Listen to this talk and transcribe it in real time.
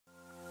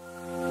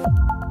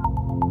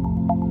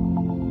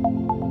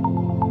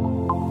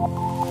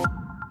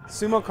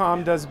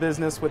SumoCom does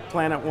business with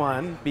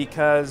PlanetOne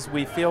because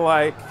we feel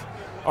like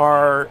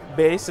our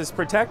base is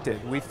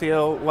protected. We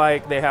feel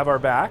like they have our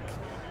back,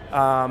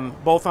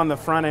 both on the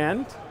front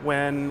end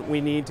when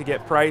we need to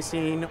get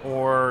pricing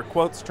or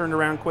quotes turned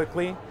around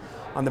quickly.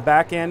 On the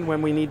back end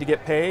when we need to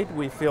get paid,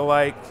 we feel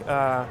like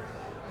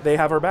they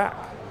have our back.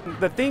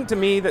 The thing to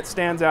me that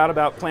stands out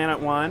about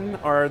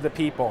PlanetOne are the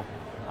people.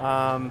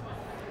 I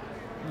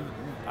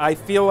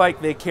feel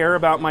like they care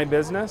about my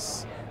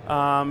business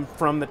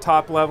from the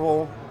top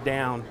level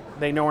down.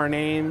 They know our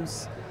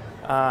names,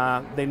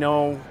 they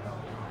know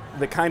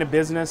the kind of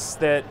business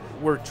that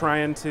we're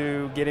trying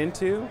to get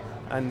into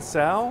and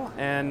sell,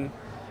 and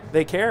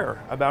they care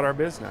about our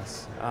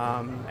business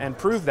and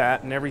prove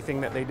that in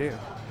everything that they do.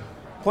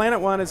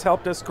 PlanetOne has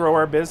helped us grow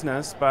our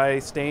business by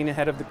staying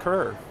ahead of the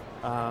curve.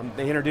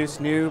 They introduce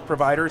new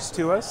providers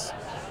to us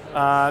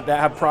that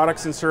have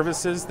products and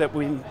services that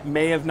we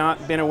may have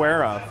not been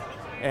aware of,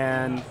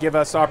 and give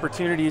us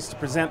opportunities to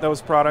present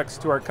those products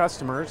to our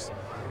customers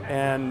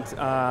and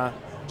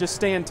just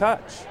stay in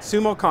touch.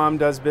 SumoCom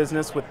does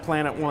business with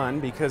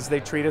PlanetOne because they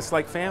treat us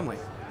like family.